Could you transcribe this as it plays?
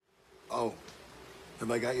Have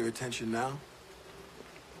I got your attention now?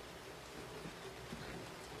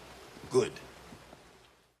 Good.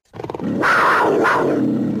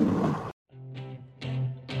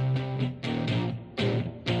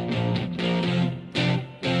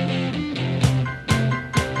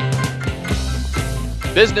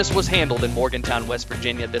 Business was handled in Morgantown, West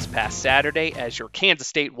Virginia this past Saturday as your Kansas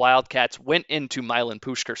State Wildcats went into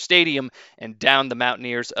Milan-Puskar Stadium and downed the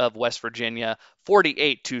Mountaineers of West Virginia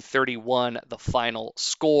 48-31, the final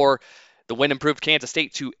score. The win improved Kansas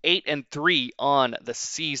State to 8-3 on the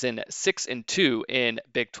season, 6-2 in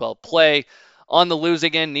Big 12 play. On the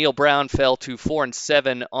losing end, Neal Brown fell to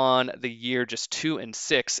 4-7 on the year, just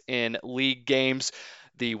 2-6 in league games.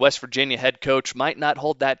 The West Virginia head coach might not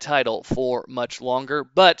hold that title for much longer,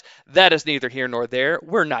 but that is neither here nor there.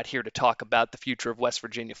 We're not here to talk about the future of West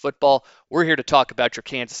Virginia football. We're here to talk about your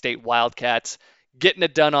Kansas State Wildcats getting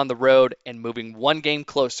it done on the road and moving one game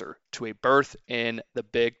closer to a berth in the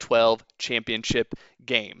Big 12 championship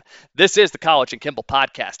game. This is the College and Kimball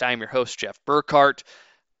podcast. I am your host, Jeff Burkhart.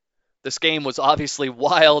 This game was obviously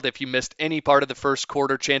wild. If you missed any part of the first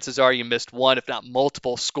quarter, chances are you missed one, if not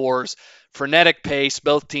multiple scores. Frenetic pace,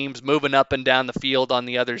 both teams moving up and down the field on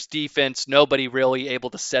the other's defense. Nobody really able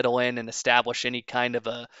to settle in and establish any kind of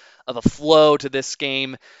a flow to this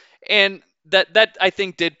game. And that I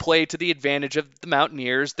think did play to the advantage of the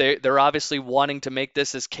Mountaineers. They're obviously wanting to make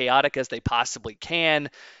this as chaotic as they possibly can.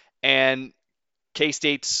 And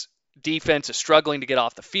K-State's defense is struggling to get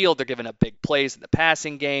off the field. They're giving up big plays in the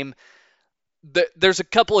passing game. There's a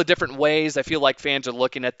couple of different ways I feel like fans are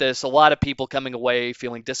looking at this. A lot of people coming away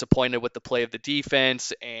feeling disappointed with the play of the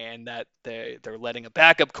defense and that they're letting a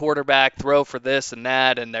backup quarterback throw for this and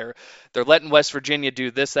that, and they're letting West Virginia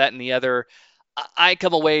do this, that, and the other. I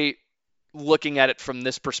come away looking at it from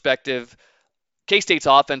this perspective. K-State's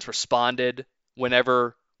offense responded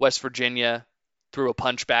whenever West Virginia threw a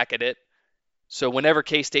punch back at it. So whenever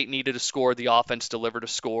K-State needed a score, the offense delivered a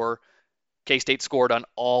score. K-State scored on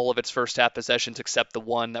all of its first half possessions except the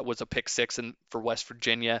one that was a pick six for West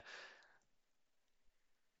Virginia.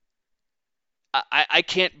 I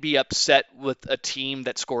can't be upset with a team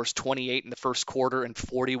that scores 28 in the first quarter and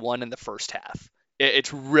 41 in the first half.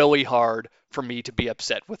 It's really hard for me to be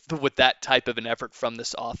upset with that type of an effort from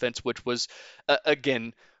this offense, which was,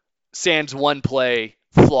 again, sans one play,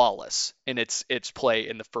 flawless in its play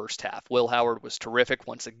in the first half. Will Howard was terrific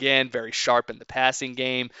once again, very sharp in the passing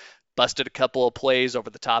game. Busted a couple of plays over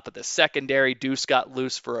the top of the secondary. Deuce got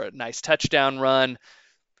loose for a nice touchdown run.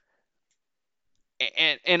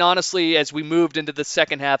 And honestly, as we moved into the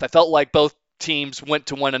second half, I felt like both teams went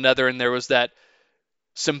to one another and there was that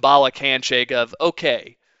symbolic handshake of,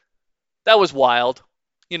 okay, that was wild.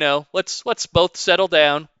 Let's both settle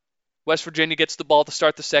down. West Virginia gets the ball to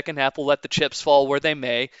start the second half. We'll let the chips fall where they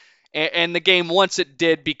may. And the game, once it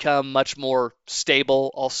did become much more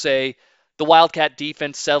stable, I'll say, the Wildcat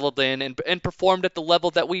defense settled in and performed at the level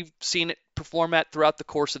that we've seen it perform at throughout the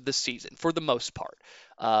course of this season, for the most part.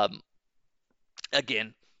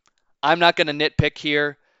 Again, I'm not going to nitpick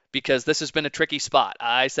here because this has been a tricky spot.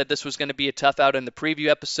 I said this was going to be a tough out in the preview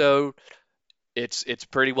episode. It's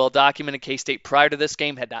pretty well documented. K-State prior to this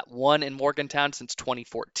game had not won in Morgantown since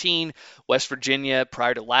 2014. West Virginia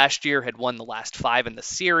prior to last year had won the last 5 in the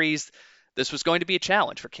series. This was going to be a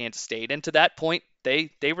challenge for Kansas State. And to that point, they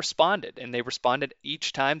responded. And they responded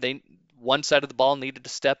each time one side of the ball needed to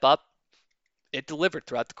step up. It delivered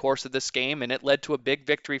throughout the course of this game, and it led to a big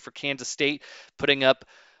victory for Kansas State, putting up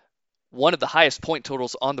one of the highest point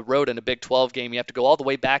totals on the road in a Big 12 game. You have to go all the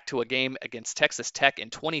way back to a game against Texas Tech in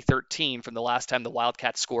 2013 from the last time the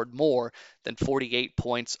Wildcats scored more than 48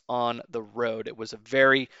 points on the road. It was a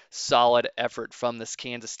very solid effort from this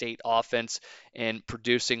Kansas State offense in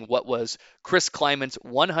producing what was Chris Klieman's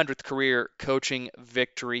 100th career coaching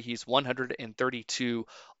victory. He's 132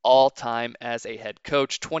 all-time as a head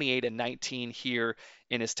coach, 28-19 here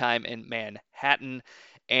in his time in Manhattan.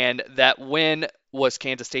 And that win was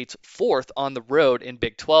Kansas State's 4th on the road in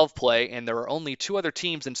Big 12 play, and there are only 2 other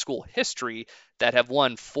teams in school history that have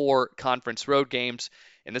won 4 conference road games,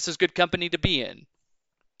 and this is good company to be in.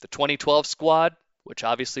 The 2012 squad, which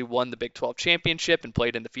obviously won the Big 12 championship and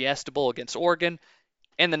played in the Fiesta Bowl against Oregon,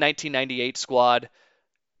 and the 1998 squad.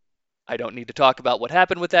 I don't need to talk about what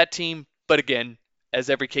happened with that team, but again, as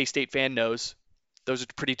every K-State fan knows, those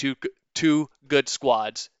are two good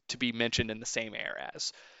squads to be mentioned in the same air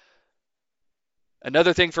as.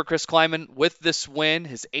 Another thing for Chris Klieman, with this win,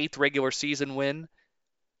 his 8th regular season win,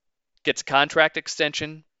 gets a contract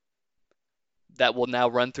extension that will now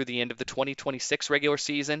run through the end of the 2026 regular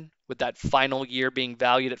season, with that final year being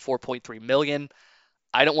valued at $4.3 million.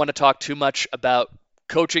 I don't want to talk too much about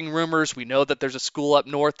coaching rumors. We know that there's a school up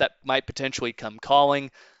north that might potentially come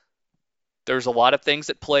calling. There's a lot of things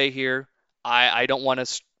at play here. I don't want to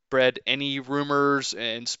spread any rumors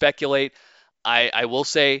and speculate. I will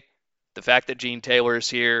say the fact that Gene Taylor is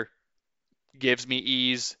here gives me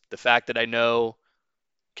ease. The fact that I know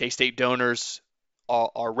K-State donors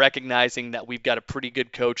are recognizing that we've got a pretty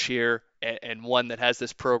good coach here and one that has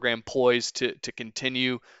this program poised to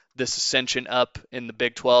continue this ascension up in the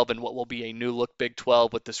Big 12 and what will be a new look Big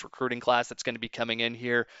 12 with this recruiting class that's going to be coming in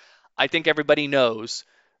here. I think everybody knows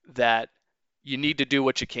that you need to do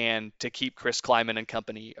what you can to keep Chris Kleiman and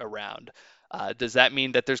company around. Does that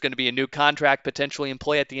mean that there's going to be a new contract potentially in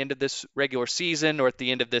play at the end of this regular season or at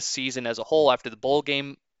the end of this season as a whole after the bowl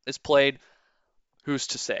game is played? Who's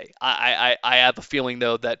to say? I have a feeling,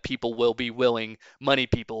 though, that people will be willing, money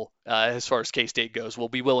people, as far as K-State goes, will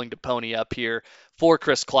be willing to pony up here for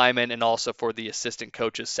Chris Kleiman and also for the assistant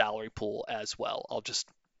coach's salary pool as well. I'll just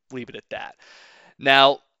leave it at that.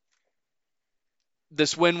 Now,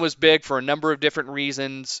 this win was big for a number of different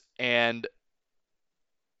reasons, and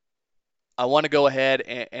I want to go ahead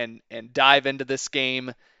and dive into this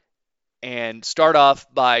game and start off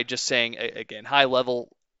by just saying, again, high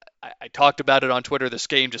level, I talked about it on Twitter. This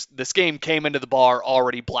game came into the bar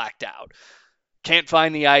already blacked out. Can't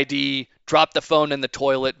find the ID, dropped the phone in the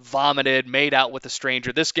toilet, vomited, made out with a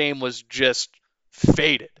stranger. This game was just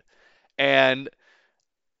faded. And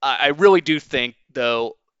I really do think,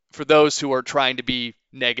 though, for those who are trying to be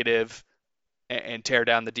negative and tear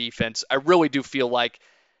down the defense, I really do feel like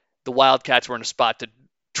the Wildcats were in a spot to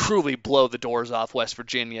truly blow the doors off West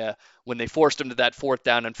Virginia when they forced them to that 4th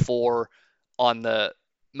down and 4 on the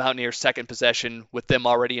Mountaineers' second possession with them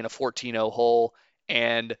already in a 14-0 hole,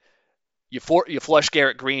 and you flush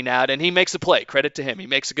Garrett Green out, and he makes a play. Credit to him. He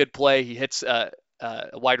makes a good play. He hits a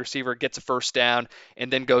wide receiver, gets a first down,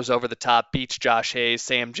 and then goes over the top, beats Josh Hayes.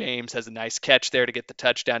 Sam James has a nice catch there to get the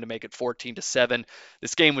touchdown to make it 14-7.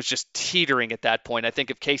 This game was just teetering at that point. I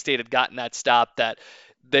think if K-State had gotten that stop, that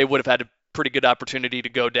they would have had a pretty good opportunity to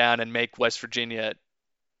go down and make West Virginia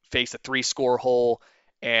face a 3-score hole,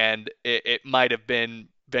 and it might have been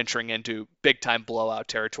venturing into big-time blowout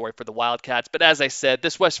territory for the Wildcats. But as I said,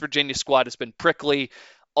 this West Virginia squad has been prickly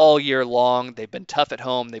all year long. They've been tough at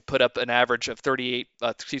home. They put up an average of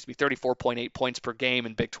 34.8 points per game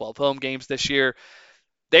in Big 12 home games this year.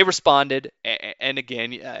 They responded, and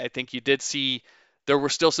again, I think you did see there were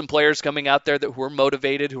still some players coming out there that were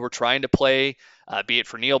motivated, who were trying to play, be it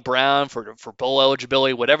for Neil Brown, for bowl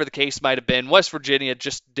eligibility, whatever the case might have been. West Virginia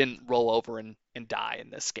just didn't roll over and die in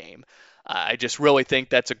this game. I just really think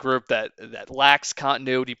that's a group that lacks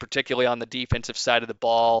continuity, particularly on the defensive side of the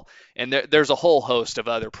ball. And there's a whole host of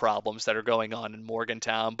other problems that are going on in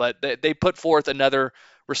Morgantown. But they put forth another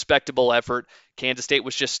respectable effort. Kansas State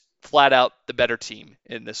was just flat out the better team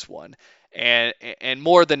in this one. And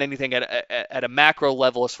more than anything, at a macro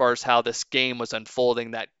level, as far as how this game was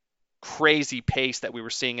unfolding, that crazy pace that we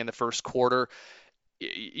were seeing in the first quarter,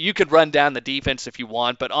 you could run down the defense if you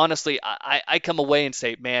want. But honestly, I come away and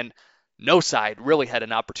say, man, no side really had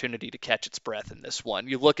an opportunity to catch its breath in this one.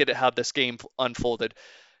 You look at how this game unfolded.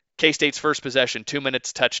 K-State's first possession, 2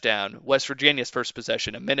 minutes touchdown. West Virginia's first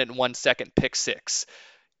possession, 1 minute and 1 second, pick six.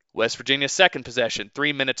 West Virginia's second possession,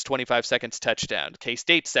 3 minutes, 25 seconds, touchdown.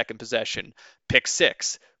 K-State's second possession, pick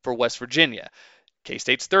six for West Virginia.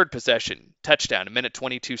 K-State's third possession, touchdown, 1 minute,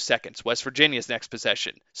 22 seconds. West Virginia's next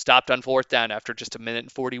possession, stopped on 4th down after just 1 minute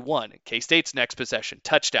and 41. K-State's next possession,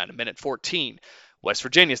 touchdown, 1 minute 14. West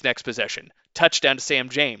Virginia's next possession, touchdown to Sam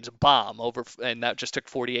James, bomb over, and that just took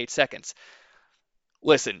 48 seconds.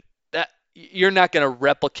 Listen, that you're not going to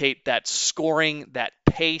replicate that scoring, that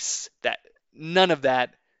pace, that none of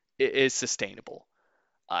that is sustainable.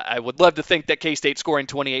 I would love to think that K-State scoring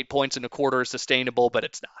 28 points in a quarter is sustainable, but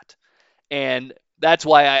it's not. And that's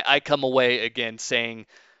why I come away again saying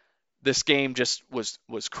this game just was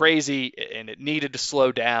crazy and it needed to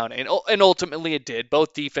slow down. And ultimately it did.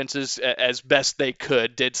 Both defenses, as best they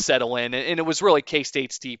could, did settle in. And it was really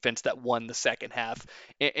K-State's defense that won the second half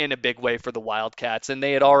in a big way for the Wildcats. And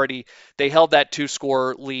they held that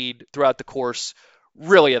 2-score lead throughout the course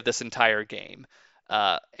really of this entire game.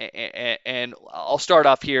 And I'll start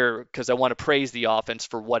off here because I want to praise the offense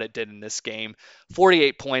for what it did in this game.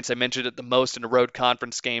 48 points, I mentioned it the most in a road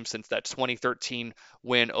conference game since that 2013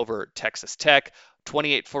 win over Texas Tech.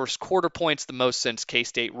 28 first quarter points, the most since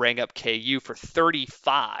K-State rang up KU for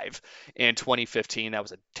 35 in 2015. That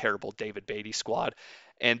was a terrible David Beatty squad.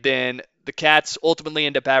 And then the Cats ultimately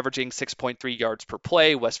end up averaging 6.3 yards per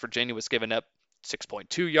play. West Virginia was giving up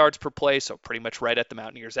 6.2 yards per play, so pretty much right at the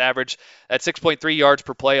Mountaineers' average. At 6.3 yards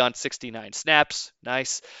per play on 69 snaps.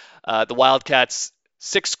 Nice. The Wildcats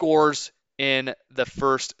 6 scores in the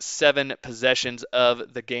first 7 possessions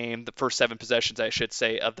of the game, the first 7 possessions, I should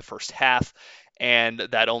say, of the first half. And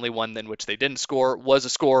that only one in which they didn't score was a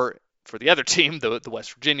score for the other team, the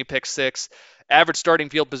West Virginia pick six. Average starting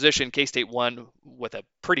field position, K-State won with a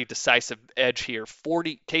pretty decisive edge here.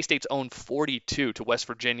 K-State's own 42 to West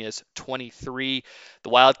Virginia's 23. The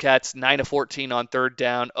Wildcats 9 of 14 on third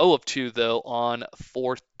down, 0 of 2 though on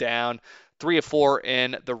fourth down. 3 of 4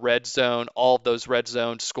 in the red zone. All of those red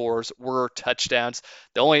zone scores were touchdowns.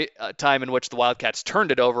 The only time in which the Wildcats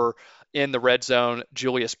turned it over in the red zone,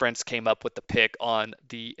 Julius Brents came up with the pick on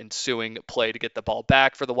the ensuing play to get the ball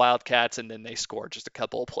back for the Wildcats, and then they scored just a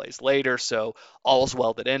couple of plays later. So all's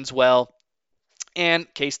well that ends well.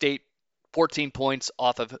 And K-State 14 points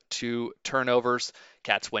off of 2 turnovers.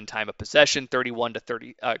 Cats win time of possession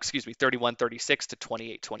 31-36 to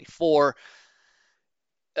 28-24.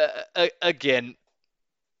 Again,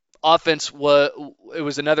 offense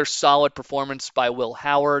was another solid performance by Will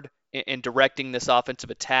Howard in directing this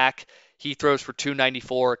offensive attack. He throws for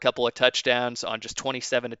 294, a couple of touchdowns on just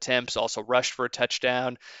 27 attempts, also rushed for a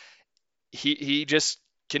touchdown. He just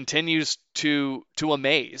continues to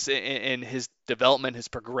amaze in his development, his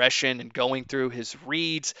progression, and going through his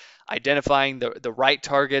reads, identifying the right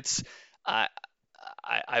targets. I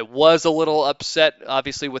was a little upset,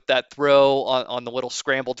 obviously, with that throw on the little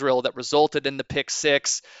scramble drill that resulted in the pick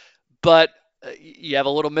six, but you have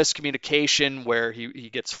a little miscommunication where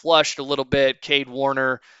he gets flushed a little bit. Cade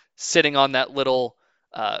Warner sitting on that little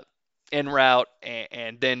en route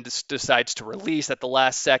and then decides to release at the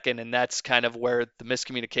last second, and that's kind of where the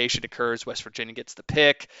miscommunication occurs. West Virginia gets the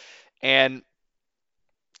pick, and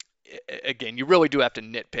again, you really do have to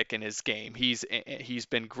nitpick in his game. He's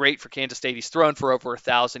been great for Kansas State. He's thrown for over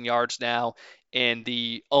 1,000 yards now in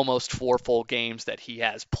the almost 4 full games that he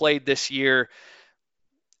has played this year.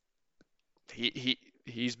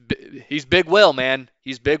 He's Big Will, man.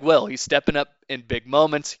 He's Big Will. He's stepping up in big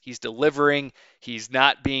moments. He's delivering. He's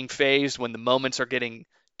not being phased when the moments are getting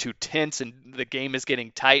too tense and the game is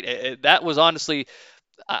getting tight. That was honestly,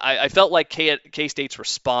 I felt like K-State's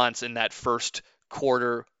response in that first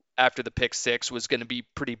quarter after the pick six was going to be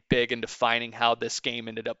pretty big in defining how this game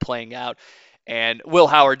ended up playing out. And Will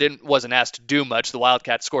Howard wasn't asked to do much. The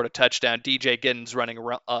Wildcats scored a touchdown. DJ Giddens running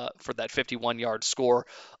around, for that 51-yard score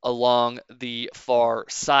along the far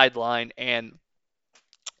sideline. And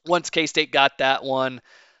once K-State got that one,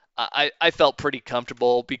 I felt pretty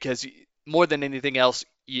comfortable because more than anything else,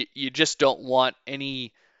 you just don't want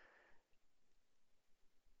any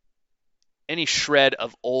shred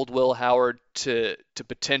of old Will Howard to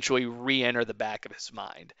potentially re-enter the back of his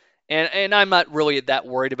mind. And I'm not really that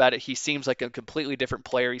worried about it. He seems like a completely different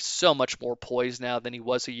player. He's so much more poised now than he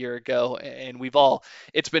was a year ago. And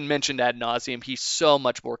it's been mentioned ad nauseum. He's so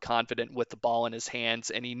much more confident with the ball in his hands,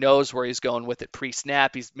 and he knows where he's going with it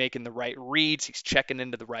pre-snap. He's making the right reads. He's checking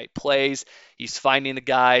into the right plays. He's finding the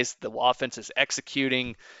guys. The offense is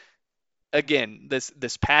executing. Again, this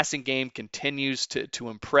passing game continues to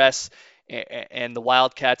impress, and the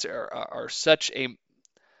Wildcats are such a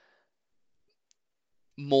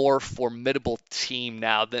more formidable team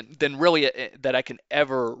now than really that I can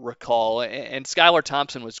ever recall. And Skylar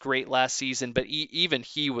Thompson was great last season, but even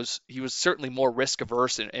he was certainly more risk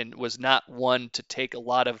averse and was not one to take a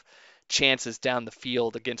lot of chances down the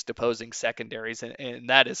field against opposing secondaries, and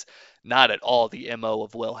that is not at all the MO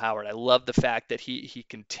of Will Howard. I love the fact that he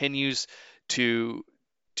continues to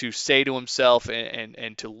say to himself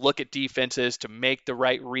and to look at defenses, to make the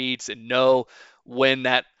right reads and know when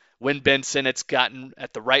Ben Sinnott's gotten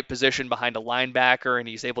at the right position behind a linebacker and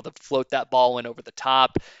he's able to float that ball in over the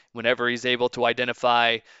top, whenever he's able to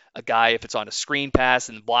identify a guy if it's on a screen pass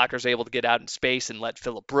and the blocker's able to get out in space and let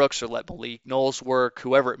Phillip Brooks or let Malik Knowles work,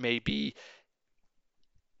 whoever it may be.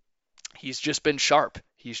 He's just been sharp.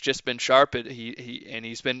 He's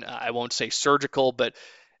been, I won't say surgical, but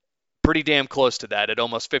pretty damn close to that at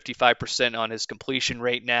almost 55% on his completion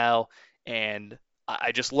rate now. And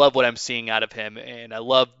I just love what I'm seeing out of him, and I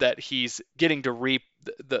love that he's getting to reap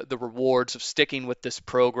the rewards of sticking with this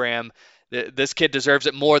program. This kid deserves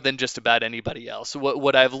it more than just about anybody else.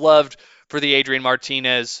 What I've loved for the Adrian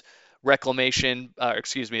Martinez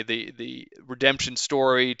the redemption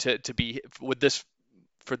story to be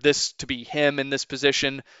for this to be him in this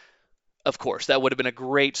position. Of course, that would have been a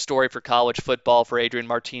great story for college football for Adrian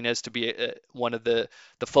Martinez to be one of the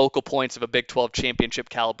focal points of a Big 12 championship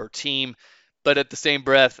caliber team. But at the same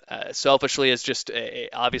breath, selfishly, as just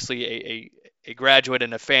obviously a graduate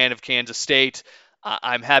and a fan of Kansas State,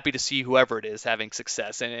 I'm happy to see whoever it is having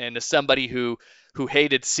success. And as somebody who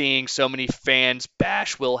hated seeing so many fans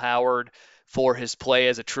bash Will Howard for his play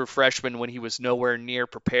as a true freshman when he was nowhere near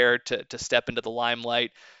prepared to step into the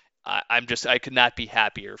limelight. I could not be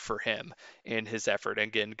happier for him in his effort.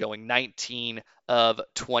 Again, going 19 of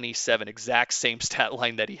 27, exact same stat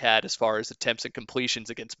line that he had as far as attempts and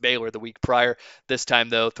completions against Baylor the week prior. This time,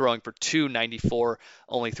 though, throwing for 294,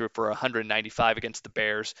 only threw for 195 against the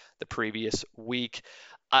Bears the previous week.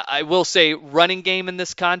 I will say, running game in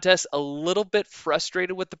this contest, a little bit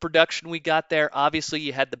frustrated with the production we got there. Obviously,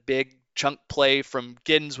 you had the big chunk play from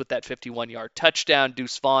Giddens with that 51-yard touchdown.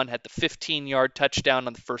 Deuce Vaughn had the 15-yard touchdown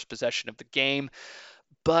on the first possession of the game.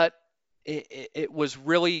 But it was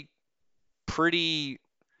really pretty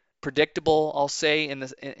predictable, I'll say, in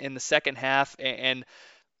the second half, and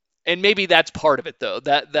maybe that's part of it though.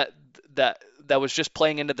 That was just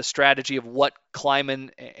playing into the strategy of what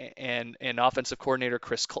Kleiman and offensive coordinator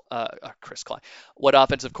Chris Klein, what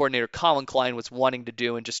offensive coordinator Colin Klein was wanting to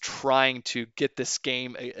do, and just trying to get this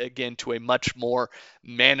game again to a much more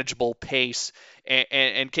manageable pace.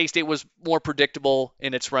 And K-State was more predictable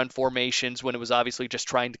in its run formations when it was obviously just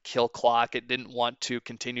trying to kill clock. It didn't want to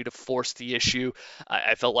continue to force the issue.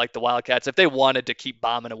 I felt like the Wildcats, if they wanted to keep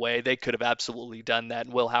bombing away, they could have absolutely done that.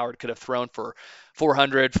 And Will Howard could have thrown for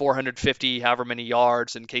 400, 450, however many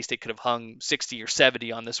yards, and K-State could have hung 60 or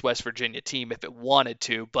 70 on this West Virginia team if it wanted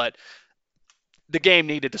to. But the game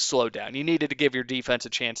needed to slow down. You needed to give your defense a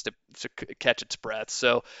chance to catch its breath.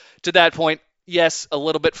 So to that point, yes, a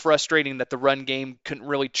little bit frustrating that the run game couldn't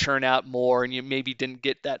really churn out more, and you maybe didn't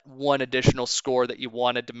get that one additional score that you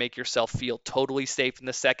wanted to make yourself feel totally safe in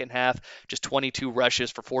the second half. Just 22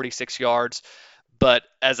 rushes for 46 yards. But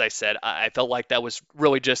as I said, I felt like that was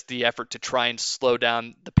really just the effort to try and slow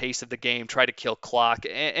down the pace of the game, try to kill clock.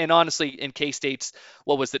 And honestly, in K-State's,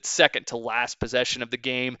 what was it, second to last possession of the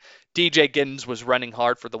game, DJ Giddens was running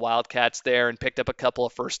hard for the Wildcats there and picked up a couple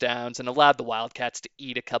of first downs and allowed the Wildcats to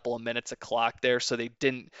eat a couple of minutes of clock there, so they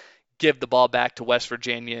didn't give the ball back to West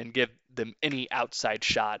Virginia and give them any outside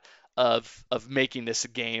shot of making this a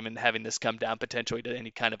game and having this come down potentially to any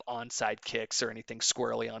kind of onside kicks or anything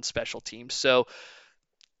squirrely on special teams. So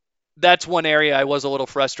that's one area I was a little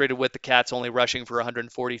frustrated with, the Cats only rushing for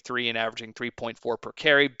 143 and averaging 3.4 per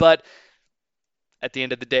carry. But at the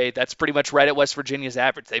end of the day, that's pretty much right at West Virginia's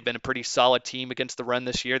average. They've been a pretty solid team against the run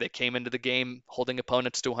this year. They came into the game holding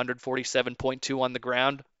opponents to 147.2 on the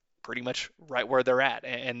ground, pretty much right where they're at.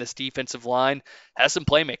 And this defensive line has some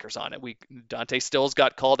playmakers on it. Dante Stills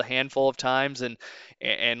got called a handful of times, and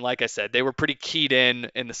like I said, they were pretty keyed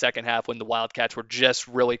in the second half when the Wildcats were just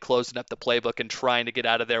really closing up the playbook and trying to get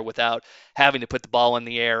out of there without having to put the ball in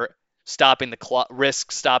the air, stopping the clock,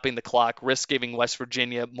 risk giving West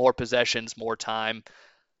Virginia more possessions, more time.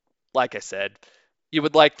 Like I said, you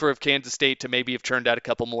would like for Kansas State to maybe have turned out a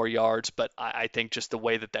couple more yards, but I think just the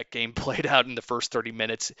way that game played out in the first 30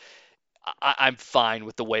 minutes, I'm fine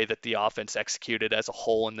with the way that the offense executed as a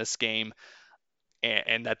whole in this game,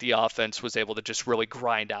 and that the offense was able to just really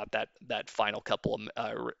grind out that final couple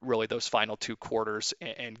of really those final two quarters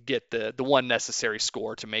and get the one necessary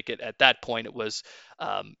score to make it. At that point, it was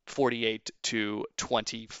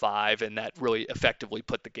 48-25, and that really effectively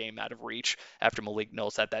put the game out of reach after Malik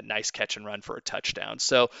Knowles had that nice catch and run for a touchdown.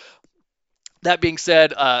 So that being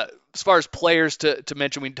said, as far as players to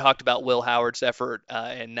mention, we talked about Will Howard's effort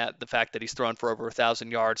and the fact that he's thrown for over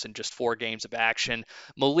 1,000 yards in just 4 games of action.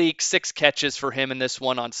 Malik, 6 catches for him in this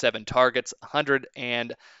one on 7 targets,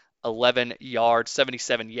 111 yards,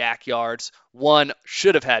 77 yak yards. One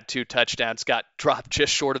should have had 2 touchdowns, got dropped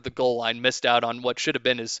just short of the goal line, missed out on what should have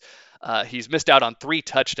been his he's missed out on 3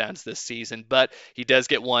 touchdowns this season, but he does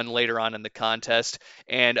get one later on in the contest.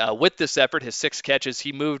 And with this effort, his 6 catches,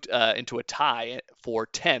 he moved into a tie for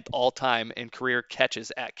 10th all-time in career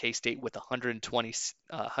catches at K-State with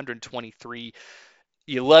 123.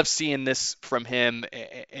 You love seeing this from him,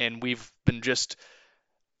 and we've been just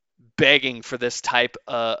begging for this type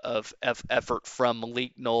of effort from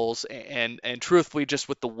Malik Knowles. And truthfully, just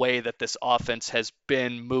with the way that this offense has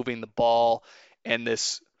been moving the ball and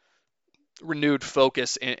this renewed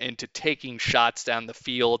focus into taking shots down the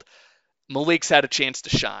field, Malik's had a chance to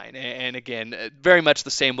shine. And again, very much the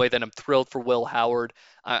same way that I'm thrilled for Will Howard,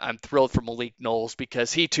 I'm thrilled for Malik Knowles,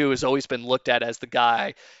 because he too has always been looked at as the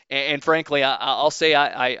guy. And frankly, I'll say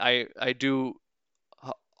I do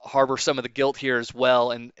harbor some of the guilt here as well,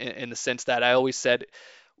 in the sense that I always said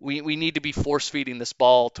we need to be force feeding this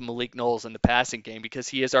ball to Malik Knowles in the passing game, because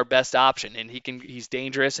he is our best option, and he's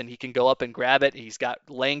dangerous, and he can go up and grab it. He's got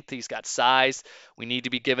length, he's got size. We need to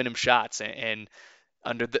be giving him shots. And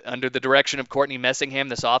under the direction of Courtney Messingham,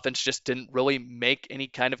 this offense just didn't really make any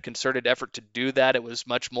kind of concerted effort to do that. It was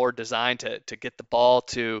much more designed to get the ball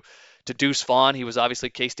to to Deuce Vaughn. He was obviously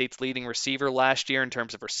K-State's leading receiver last year in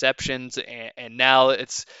terms of receptions, and now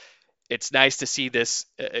it's nice to see this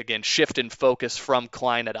again shift in focus from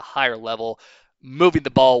Klein at a higher level, moving the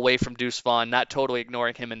ball away from Deuce Vaughn, not totally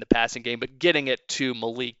ignoring him in the passing game, but getting it to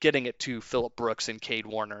Malik, getting it to Phillip Brooks and Cade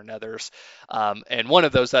Warner and others. And one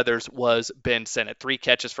of those others was Ben Sinnott. 3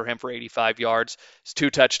 catches for him for 85 yards. His 2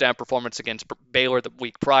 touchdown performance against Baylor the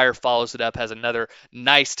week prior follows it up, has another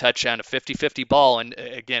nice touchdown, a 50-50 ball. And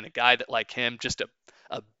again, a guy that like him, just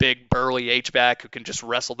a big burly H-back who can just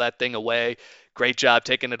wrestle that thing away. Great job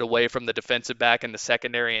taking it away from the defensive back in the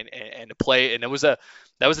secondary and to play. And that was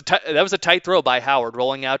a tight throw by Howard,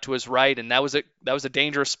 rolling out to his right, and that was a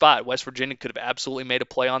dangerous spot. West Virginia could have absolutely made a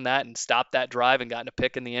play on that and stopped that drive and gotten a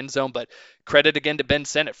pick in the end zone. But credit again to Ben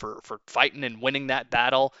Sinnott for fighting and winning that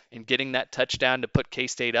battle and getting that touchdown to put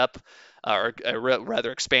K-State up, or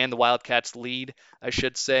rather expand the Wildcats' lead, I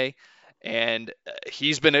should say. And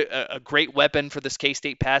he's been a great weapon for this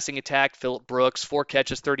K-State passing attack. Phillip Brooks, 4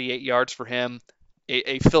 catches, 38 yards for him.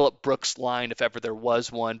 A Phillip Brooks line, if ever there was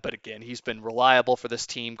one. But again, he's been reliable for this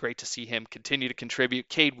team. Great to see him continue to contribute.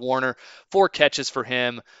 Cade Warner, 4 catches for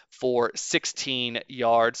him for 16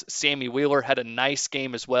 yards. Sammy Wheeler had a nice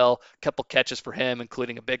game as well. A couple catches for him,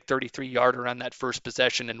 including a big 33-yarder on that first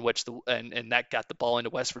possession in which and that got the ball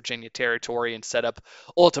into West Virginia territory and set up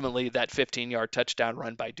ultimately that 15-yard touchdown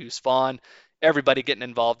run by Deuce Vaughn. Everybody getting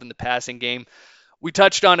involved in the passing game. We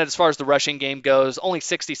touched on it as far as the rushing game goes. Only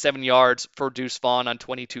 67 yards for Deuce Vaughn on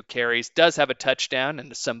 22 carries. Does have a touchdown,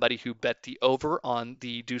 and somebody who bet the over on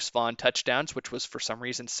the Deuce Vaughn touchdowns, which was for some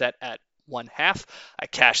reason set at 1/2. I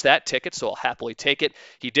cashed that ticket, so I'll happily take it.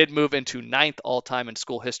 He did move into 9th all-time in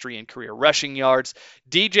school history in career rushing yards.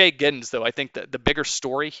 DJ Giddens, though, I think the bigger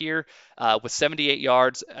story here with 78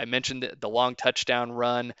 yards. I mentioned the long touchdown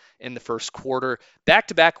run in the first quarter.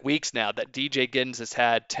 Back-to-back weeks now that DJ Giddens has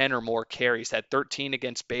had 10 or more carries. Had 13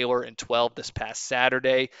 against Baylor and 12 this past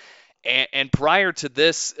Saturday. And prior to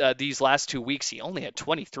this, these last 2 weeks, he only had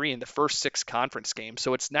 23 in the first 6 conference games.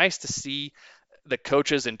 So it's nice to see the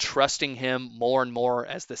coaches entrusting him more and more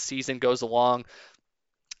as the season goes along.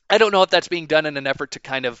 I don't know if that's being done in an effort to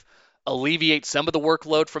kind of alleviate some of the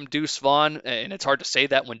workload from Deuce Vaughn, and it's hard to say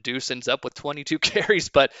that when Deuce ends up with 22 carries,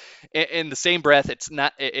 but in the same breath,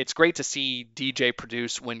 it's great to see DJ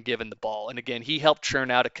produce when given the ball. And again, he helped churn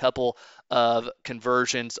out a couple of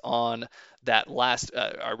conversions on that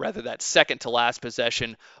that second to last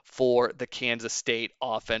possession for the Kansas State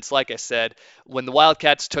offense. Like I said, when the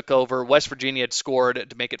Wildcats took over, West Virginia had scored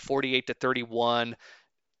to make it 48-31.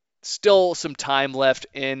 Still some time left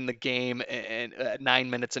in the game, and 9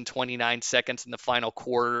 minutes and 29 seconds in the final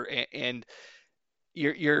quarter, and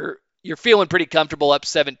you're feeling pretty comfortable up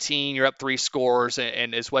 17. You're up 3 scores,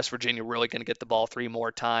 and is West Virginia really going to get the ball 3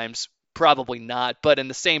 more times? Probably not. But in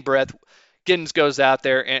the same breath, Giddens goes out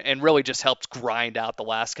there and really just helps grind out the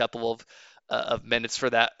last couple of minutes for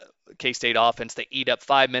that K-State offense. They eat up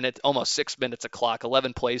 5 minutes, almost 6 minutes of clock,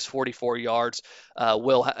 11 plays, 44 yards.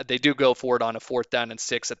 They do go for it on a 4th down and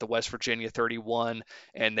 6 at the West Virginia 31,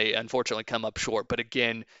 and they unfortunately come up short. But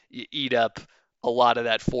again, you eat up a lot of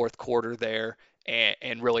that fourth quarter there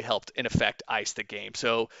and really helped, in effect, ice the game.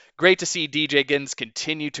 So great to see DJ Giddens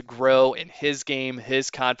continue to grow in his game. His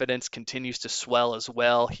confidence continues to swell as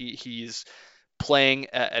well. He's playing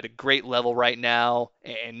at a great level right now,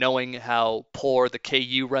 and knowing how poor the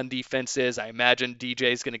KU run defense is, I imagine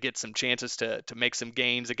DJ is going to get some chances to make some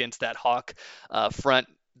gains against that Hawk front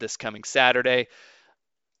this coming Saturday.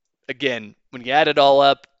 Again, when you add it all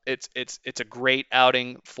up, it's a great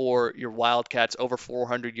outing for your Wildcats. Over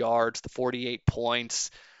 400 yards, the 48 points,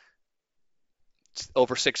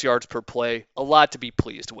 over 6 yards per play. A lot to be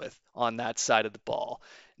pleased with on that side of the ball.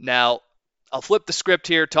 Now, I'll flip the script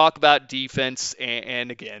here, talk about defense,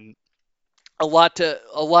 and again, a lot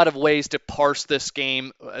of ways to parse this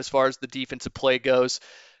game as far as the defensive play goes.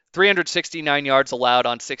 369 yards allowed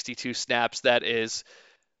on 62 snaps. That is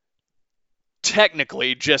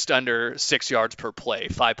technically just under 6 yards per play,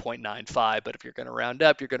 5.95, but if you're going to round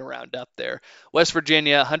up, you're going to round up there. West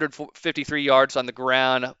Virginia, 153 yards on the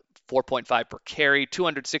ground, 4.5 per carry,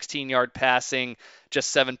 216-yard passing,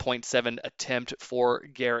 just 7.7 attempt for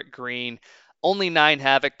Garrett Green. Only 9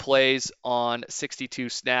 havoc plays on 62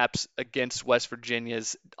 snaps against West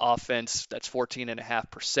Virginia's offense. That's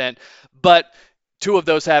 14.5%. But Two of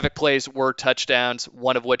those havoc plays were touchdowns,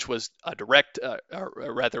 one of which was a direct, or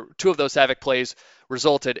rather, two of those havoc plays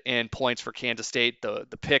resulted in points for Kansas State. The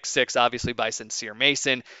pick six, obviously, by Sincere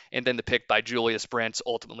Mason, and then the pick by Julius Brents,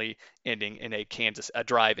 ultimately ending in a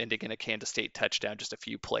drive ending in a Kansas State touchdown just a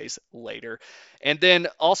few plays later. And then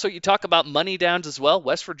also you talk about money downs as well.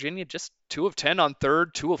 West Virginia just 2 of 10 on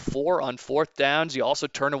third, 2 of 4 on fourth downs. You also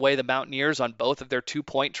turn away the Mountaineers on both of their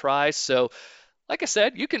 2-point tries. So like I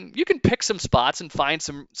said, you can pick some spots and find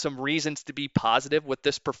some reasons to be positive with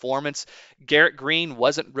this performance. Garrett Green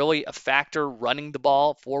wasn't really a factor running the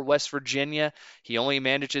ball for West Virginia. He only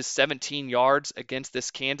manages 17 yards against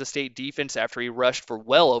this Kansas State defense after he rushed for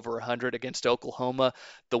well over 100 against Oklahoma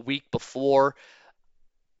the week before.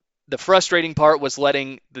 The frustrating part was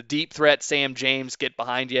letting the deep threat Sam James get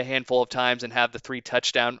behind you a handful of times and have the 3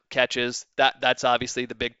 touchdown catches. That's obviously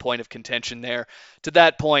the big point of contention there. To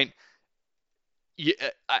that point,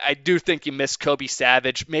 I do think you miss Kobe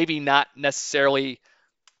Savage. Maybe not necessarily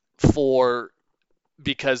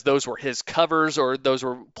because those were his covers or those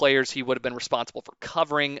were players he would have been responsible for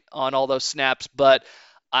covering on all those snaps, but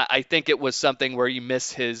I think it was something where you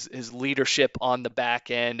miss his leadership on the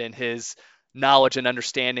back end and his knowledge and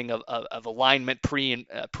understanding of alignment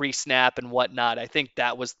pre snap and whatnot. I think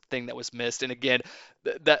that was the thing that was missed. And again,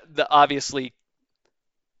 the obviously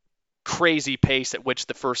crazy pace at which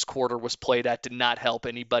the first quarter was played at did not help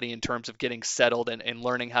anybody in terms of getting settled and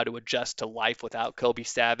learning how to adjust to life without Kobe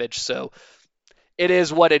Savage. So it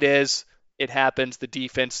is what it is. It happens. The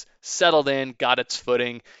defense settled in, got its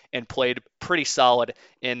footing, and played pretty solid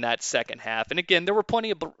in that second half. And again, there were plenty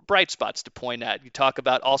of bright spots to point at. You talk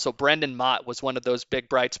about also Brendan Mott was one of those big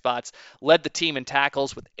bright spots, led the team in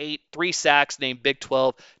tackles with 3 sacks, named Big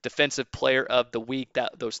 12 Defensive Player of the Week.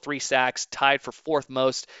 Those 3 sacks tied for 4th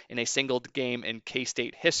most in a single game in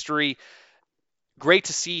K-State history. Great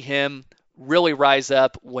to see him really rise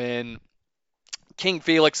up when King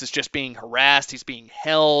Felix is just being harassed. He's being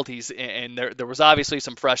held. And there was obviously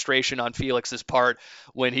some frustration on Felix's part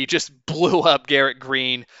when he just blew up Garrett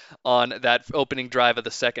Green on that opening drive of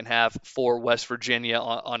the second half for West Virginia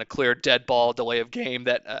on a clear dead ball delay of game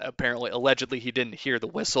that allegedly he didn't hear the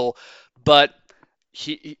whistle. But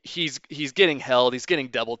he's getting held. He's getting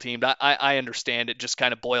double teamed. I understand it just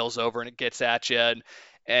kind of boils over and it gets at you.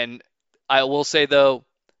 And I will say though,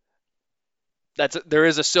 there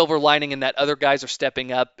is a silver lining in that other guys are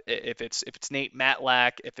stepping up. If it's Nate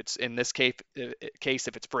Matlack, if it's in this case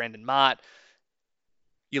if it's Brandon Mott,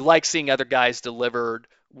 you like seeing other guys delivered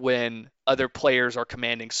when other players are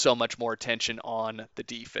commanding so much more attention on the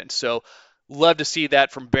defense. So love to see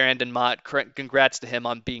that from Brandon Mott. Congrats to him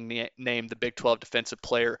on being named the Big 12 Defensive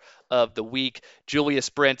Player of the Week. Julius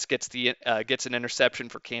Brents gets an interception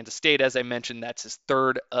for Kansas State. As I mentioned, that's his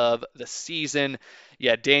 3rd of the season.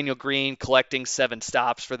 Yeah, Daniel Green collecting 7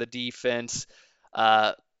 stops for the defense.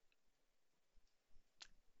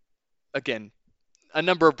 Again, a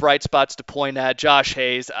number of bright spots to point at. Josh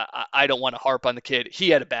Hayes, I don't want to harp on the kid. He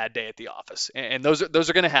had a bad day at the office, and those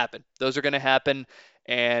are going to happen. Those are going to happen,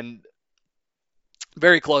 and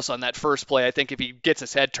very close on that first play. I think if he gets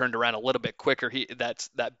his head turned around a little bit quicker,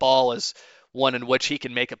 that ball is one in which he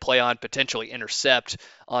can make a play on, potentially intercept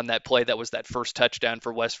on that play. That was that first touchdown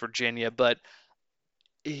for West Virginia. But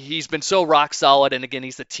he's been so rock solid, and again,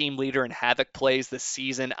 he's the team leader in havoc plays this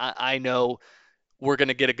season. I know we're going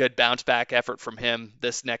to get a good bounce back effort from him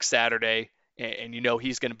this next Saturday. And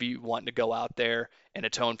he's going to be wanting to go out there and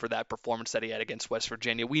atone for that performance that he had against West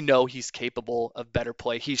Virginia. We know he's capable of better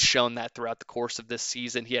play. He's shown that throughout the course of this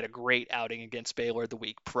season. He had a great outing against Baylor the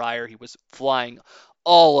week prior. He was flying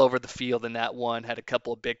all over the field in that one, had a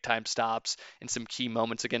couple of big-time stops and some key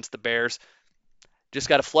moments against the Bears. Just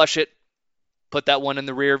got to flush it, put that one in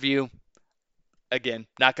the rear view. Again,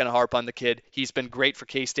 not going to harp on the kid. He's been great for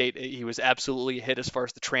K-State. He was absolutely a hit as far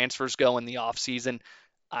as the transfers go in the offseason.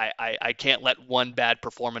 I can't let one bad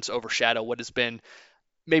performance overshadow what has been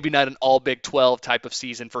maybe not an all Big 12 type of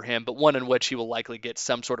season for him, but one in which he will likely get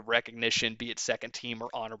some sort of recognition, be it second team or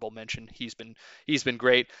honorable mention. He's been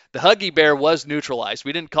great. The Huggy Bear was neutralized.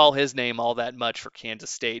 We didn't call his name all that much for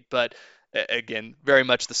Kansas State, but again, very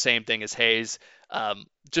much the same thing as Hayes.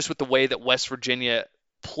 Just with the way that West Virginia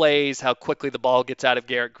plays, how quickly the ball gets out of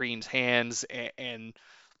Garrett Green's hands, and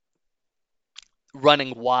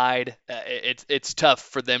running wide, it's tough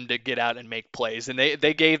for them to get out and make plays. And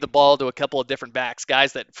they gave the ball to a couple of different backs,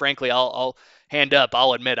 guys that frankly I'll hand up.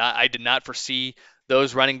 I'll admit I did not foresee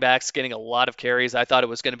those running backs getting a lot of carries. I thought it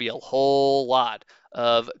was going to be a whole lot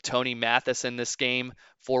of Tony Mathis in this game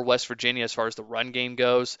for West Virginia as far as the run game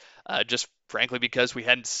goes, just frankly because we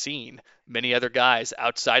hadn't seen many other guys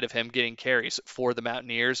outside of him getting carries for the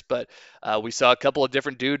Mountaineers. But we saw a couple of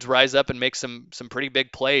different dudes rise up and make some pretty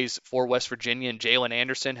big plays for West Virginia. And Jalen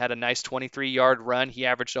Anderson had a nice 23-yard run. He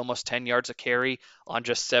averaged almost 10 yards a carry on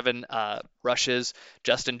just 7 rushes.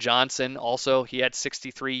 Justin Johnson also, he had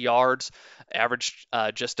 63 yards, averaged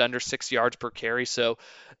just under 6 yards per carry. So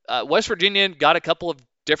West Virginia got a couple of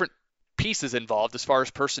different pieces involved as far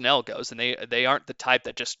as personnel goes, and they aren't the type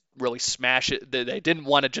that just really smash it. They didn't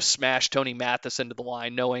want to just smash Tony Mathis into the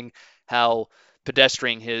line, knowing how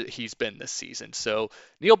pedestrian he's been this season. So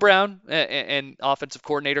Neil Brown and offensive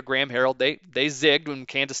coordinator Graham Harrell, they zigged when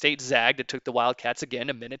Kansas State zagged. It took the Wildcats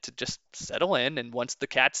again a minute to just settle in, and once the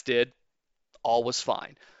Cats did, all was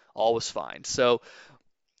fine. All was fine. So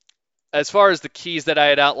as far as the keys that I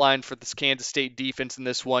had outlined for this Kansas State defense in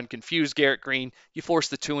this one, confused Garrett Green. You force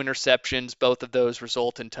the 2 interceptions. Both of those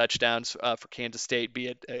result in touchdowns for Kansas State, be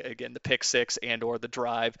it, again, the pick 6 and or the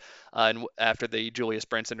drive. And after the Julius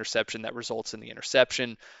Brents interception, that results in the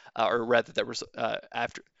interception, or rather that was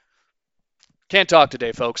after. Can't talk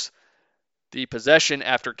today, folks. The possession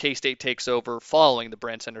after K-State takes over following the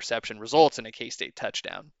Brents interception results in a K-State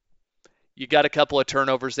touchdown. You got a couple of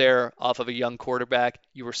turnovers there off of a young quarterback.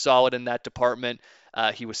 You were solid in that department.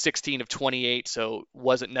 He was 16 of 28, so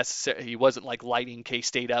wasn't necessary. He wasn't like lighting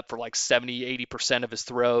K-State up for like 70, 80% of his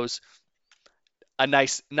throws. A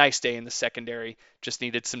nice day in the secondary. Just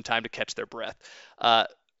needed some time to catch their breath.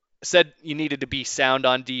 Said you needed to be sound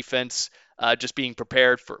on defense. Just being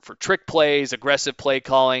prepared for trick plays, aggressive play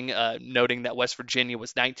calling, noting that West Virginia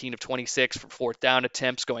was 19 of 26 for 4th down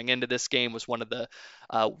attempts going into this game, was one of the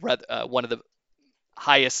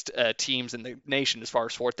highest teams in the nation as far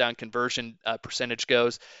as 4th down conversion percentage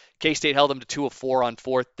goes. K-State held them to 2 of 4 on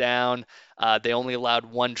 4th down. They only allowed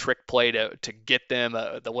one trick play to get them,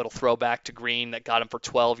 the little throwback to Green that got them for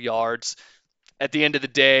 12 yards. At the end of the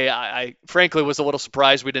day, I frankly was a little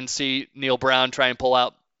surprised we didn't see Neil Brown try and pull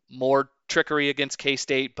out more trickery against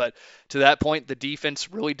K-State, but to that point, the defense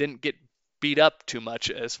really didn't get beat up too much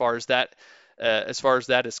as far as that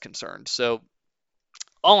is concerned. So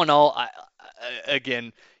all in all,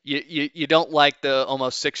 again, you don't like the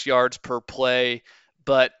almost 6 yards per play,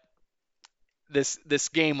 but this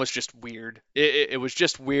game was just weird. It was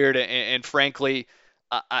just weird, and frankly,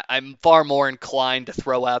 I'm far more inclined to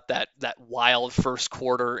throw out that wild first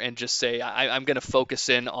quarter and just say I'm going to focus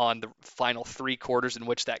in on the final 3 quarters in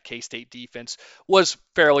which that K-State defense was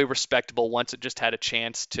fairly respectable once it just had a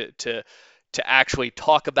chance to actually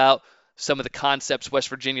talk about some of the concepts West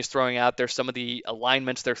Virginia's throwing out there, some of the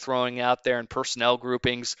alignments they're throwing out there, and personnel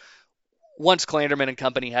groupings. Once Clanderman and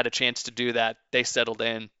company had a chance to do that, they settled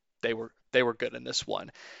in. They were good in this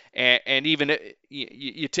one, and even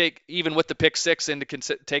you take even with the pick 6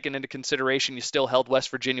 taken into consideration, you still held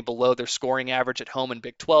West Virginia below their scoring average at home in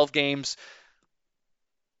Big 12 games.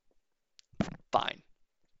 Fine,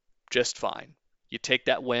 just fine. You take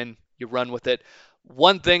that win, you run with it.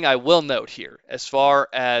 One thing I will note here, as far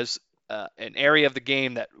as an area of the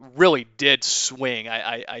game that really did swing,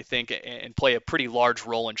 I think, and play a pretty large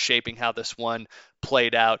role in shaping how this one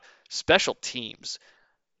played out, special teams.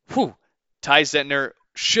 Whew. Ty Zentner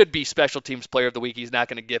should be special teams player of the week. He's not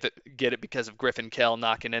going to get it because of Griffin Kell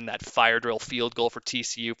knocking in that fire drill field goal for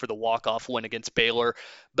TCU for the walk-off win against Baylor.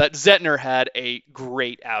 But Zentner had a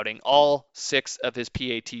great outing. All 6 of his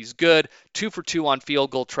PATs good. 2 for 2 on field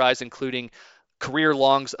goal tries, including career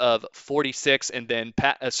longs of 46, and then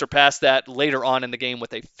surpassed that later on in the game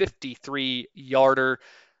with a 53-yarder.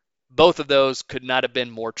 Both of those could not have been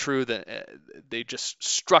more true. They just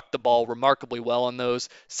struck the ball remarkably well on those.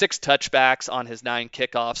 6 touchbacks on his 9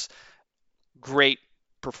 kickoffs. Great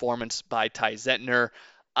performance by Ty Zentner.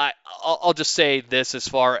 I'll just say this as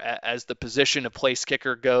far as the position of place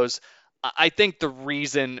kicker goes. I think the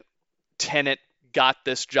reason Tennant got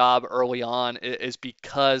this job early on is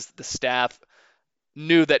because the staff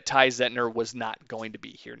knew that Ty Zentner was not going to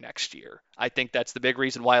be here next year. I think that's the big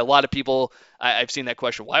reason why a lot of people, I've seen that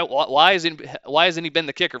question, why hasn't he been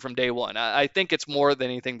the kicker from day one? I think it's more than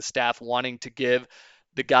anything the staff wanting to give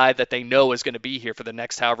the guy that they know is going to be here for the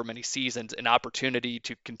next however many seasons an opportunity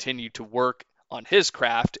to continue to work on his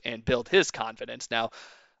craft and build his confidence. Now,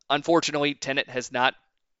 unfortunately, Tennant has not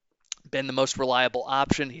been the most reliable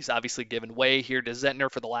option. He's obviously given way here to Zentner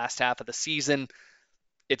for the last half of the season.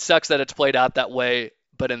 It sucks that it's played out that way,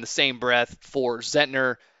 but in the same breath, for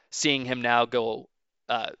Zentner, seeing him now go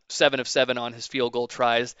 7 of 7 on his field goal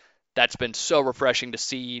tries, that's been so refreshing to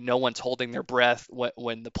see. No one's holding their breath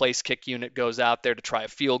when the place kick unit goes out there to try a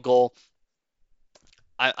field goal.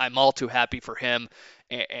 I'm all too happy for him.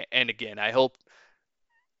 And again, I hope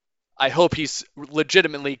I hope he's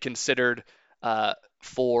legitimately considered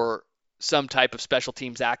for some type of special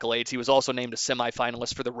teams accolades. He was also named a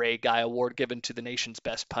semifinalist for the Ray Guy Award given to the nation's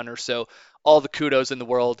best punter. So all the kudos in the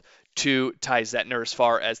world to Ty Zettner as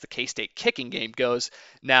far as the K-State kicking game goes.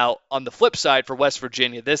 Now, on the flip side for West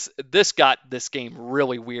Virginia, this got this game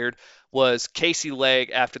really weird, was Casey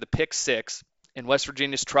Legg after the pick six, and West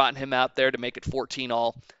Virginia's trotting him out there to make it 14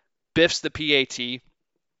 all, biffs the PAT.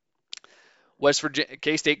 West Virginia,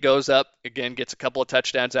 K-State goes up again, gets a couple of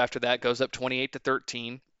touchdowns after that, goes up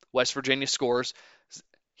 28-13. West Virginia scores.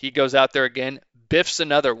 He goes out there again, biffs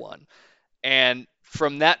another one. And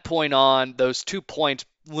from that point on, those 2 points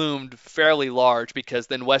loomed fairly large because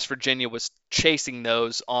then West Virginia was chasing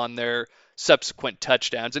those on their subsequent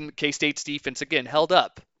touchdowns. And K-State's defense, again, held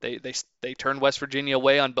up. They turned West Virginia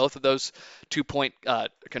away on both of those 2-point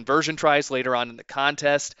conversion tries later on in the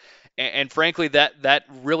contest. And frankly, that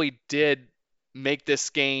really did make this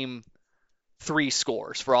game 3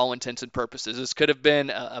 scores for all intents and purposes. This could have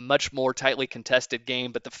been a much more tightly contested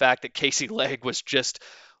game, but the fact that Casey Legg was just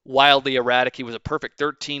wildly erratic. He was a perfect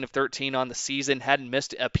 13 of 13 on the season, hadn't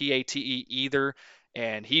missed a PATE either,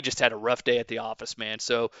 and he just had a rough day at the office, man.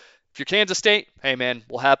 So if you're Kansas State, hey, man,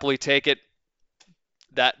 we'll happily take it.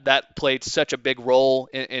 That played such a big role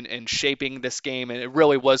in shaping this game, and it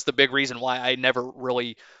really was the big reason why I never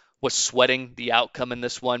really was sweating the outcome in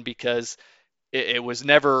this one, because it was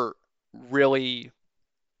never really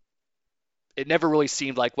it never really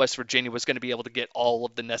seemed like West Virginia was going to be able to get all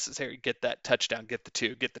of the necessary, get that touchdown, get the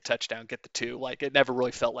two, get the touchdown, get the two. Like, it never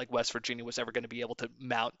really felt like West Virginia was ever going to be able to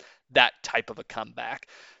mount that type of a comeback.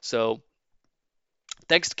 So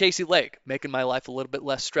thanks to Casey Legg, making my life a little bit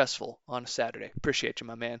less stressful on a Saturday. Appreciate you,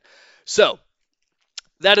 my man. So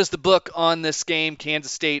that is the book on this game.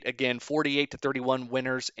 Kansas State, again, 48-31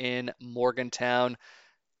 winners in Morgantown.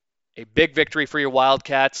 A big victory for your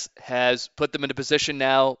Wildcats has put them in a position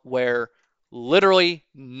now where literally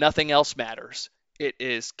nothing else matters. It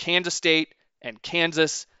is Kansas State and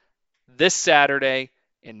Kansas this Saturday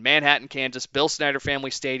in Manhattan, Kansas, Bill Snyder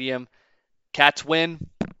Family Stadium. Cats win,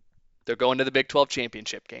 they're going to the Big 12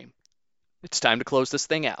 championship game. It's time to close this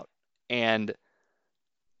thing out. And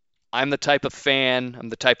I'm the type of fan, I'm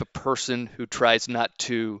the type of person who tries not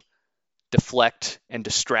to deflect and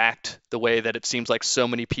distract the way that it seems like so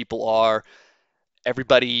many people are.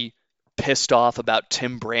 Everybody pissed off about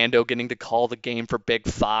Tim Brando getting to call the game for Big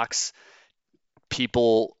Fox.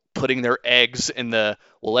 People putting their eggs in the,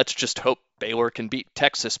 well, let's just hope Baylor can beat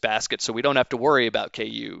Texas basket so we don't have to worry about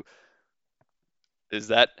KU. Is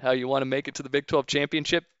that how you want to make it to the Big 12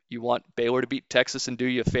 championship? You want Baylor to beat Texas and do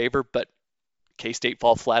you a favor, but K-State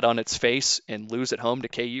fall flat on its face and lose at home to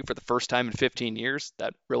KU for the first time in 15 years?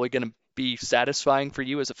 That really going to be satisfying for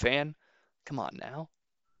you as a fan? Come on now.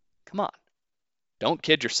 Come on. Don't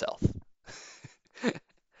kid yourself.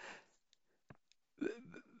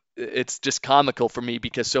 It's just comical for me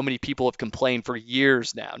because so many people have complained for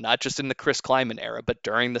years now, not just in the Chris Kleiman era, but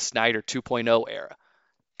during the Snyder 2.0 era.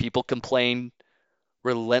 People complained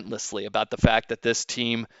relentlessly about the fact that this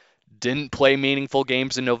team didn't play meaningful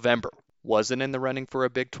games in November, wasn't in the running for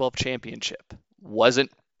a Big 12 championship,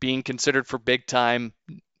 wasn't being considered for big time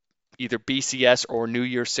either BCS or New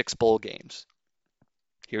Year's Six bowl games.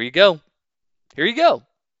 Here you go. Here you go.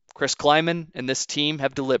 Chris Kleiman and this team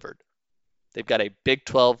have delivered. They've got a Big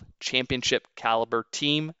 12 championship caliber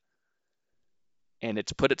team, and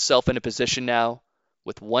it's put itself in a position now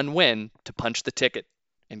with one win to punch the ticket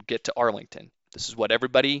and get to Arlington. This is what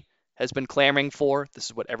everybody has been clamoring for. This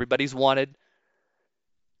is what everybody's wanted.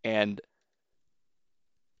 And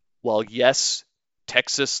while, yes,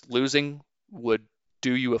 Texas losing would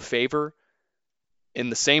do you a favor, in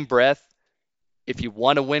the same breath, if you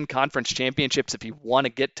want to win conference championships, if you want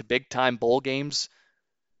to get to big-time bowl games,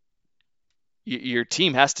 your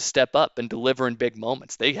team has to step up and deliver in big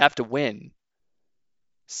moments. They have to win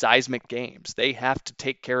seismic games. They have to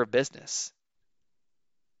take care of business.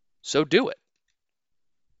 So do it.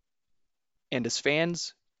 And as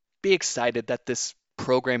fans, be excited that this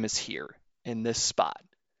program is here in this spot.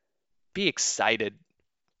 Be excited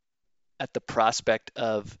at the prospect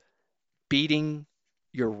of beating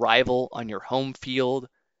your rival on your home field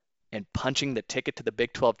and punching the ticket to the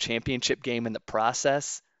Big 12 championship game in the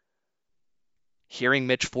process. Hearing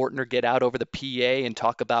Mitch Fortner get out over the PA and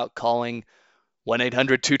talk about calling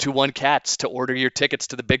 1-800-221-CATS to order your tickets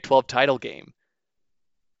to the Big 12 title game.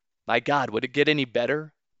 My God, would it get any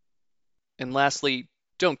better? And lastly,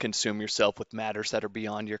 don't consume yourself with matters that are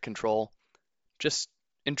beyond your control. Just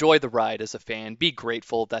enjoy the ride as a fan. Be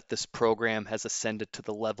grateful that this program has ascended to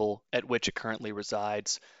the level at which it currently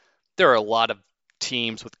resides. There are a lot of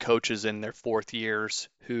teams with coaches in their fourth years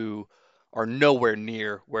who are nowhere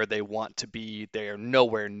near where they want to be. They are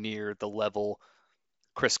nowhere near the level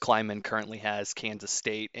Chris Kleiman currently has Kansas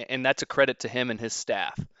State, and that's a credit to him and his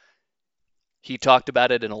staff. He talked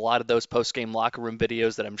about it in a lot of those post-game locker room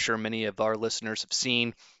videos that I'm sure many of our listeners have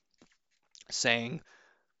seen, saying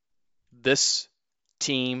this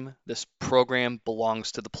team, this program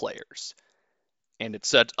belongs to the players. And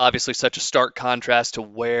it's obviously such a stark contrast to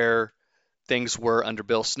where things were under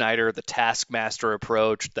Bill Snyder, the taskmaster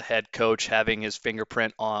approach, the head coach having his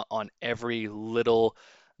fingerprint on every little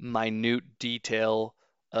minute detail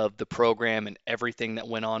of the program and everything that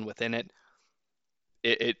went on within it.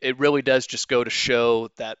 It really does just go to show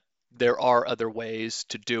that there are other ways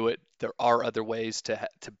to do it. There are other ways to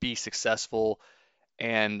be successful.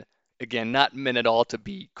 And again, not meant at all to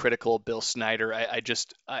be critical of Bill Snyder.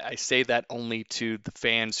 I say that only to the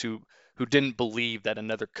fans who didn't believe that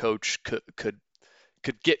another coach could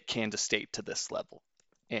get Kansas State to this level.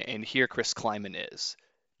 And here Chris Kleiman is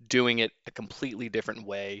doing it a completely different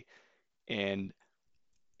way, and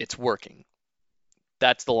it's working.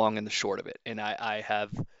 That's the long and the short of it. And I have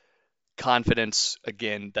confidence,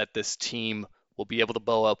 again, that this team will be able to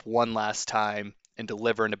bow up one last time and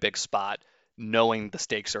deliver in a big spot, knowing the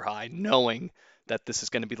stakes are high, knowing that this is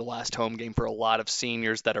going to be the last home game for a lot of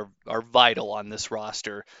seniors that are vital on this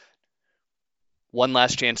roster. One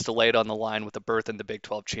last chance to lay it on the line with a berth in the Big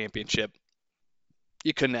 12 championship.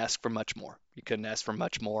 You couldn't ask for much more. You couldn't ask for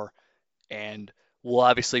much more. And we'll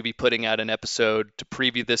obviously be putting out an episode to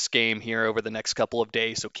preview this game here over the next couple of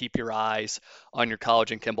days, so keep your eyes on your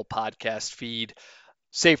College and Kimball podcast feed.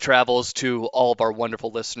 Safe travels to all of our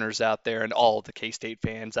wonderful listeners out there and all of the K-State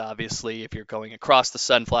fans, obviously. If you're going across the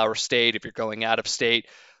Sunflower State, if you're going out of state,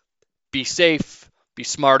 be safe, be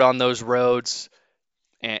smart on those roads,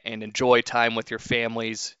 and enjoy time with your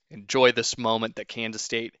families. Enjoy this moment that Kansas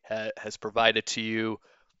State has provided to you.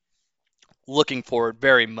 Looking forward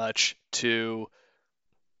very much to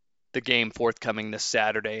the game forthcoming this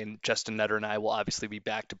Saturday, and Justin Nutter and I will obviously be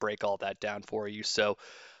back to break all that down for you. So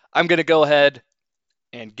I'm going to go ahead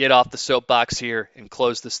and get off the soapbox here and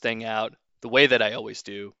close this thing out the way that I always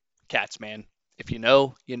do. Cats, man. If you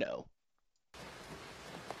know, you know.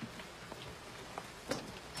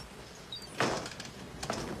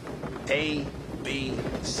 A, B,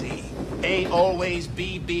 C. A always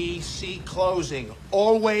be B, C closing.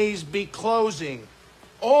 Always be closing.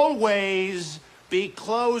 Always be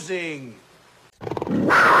closing.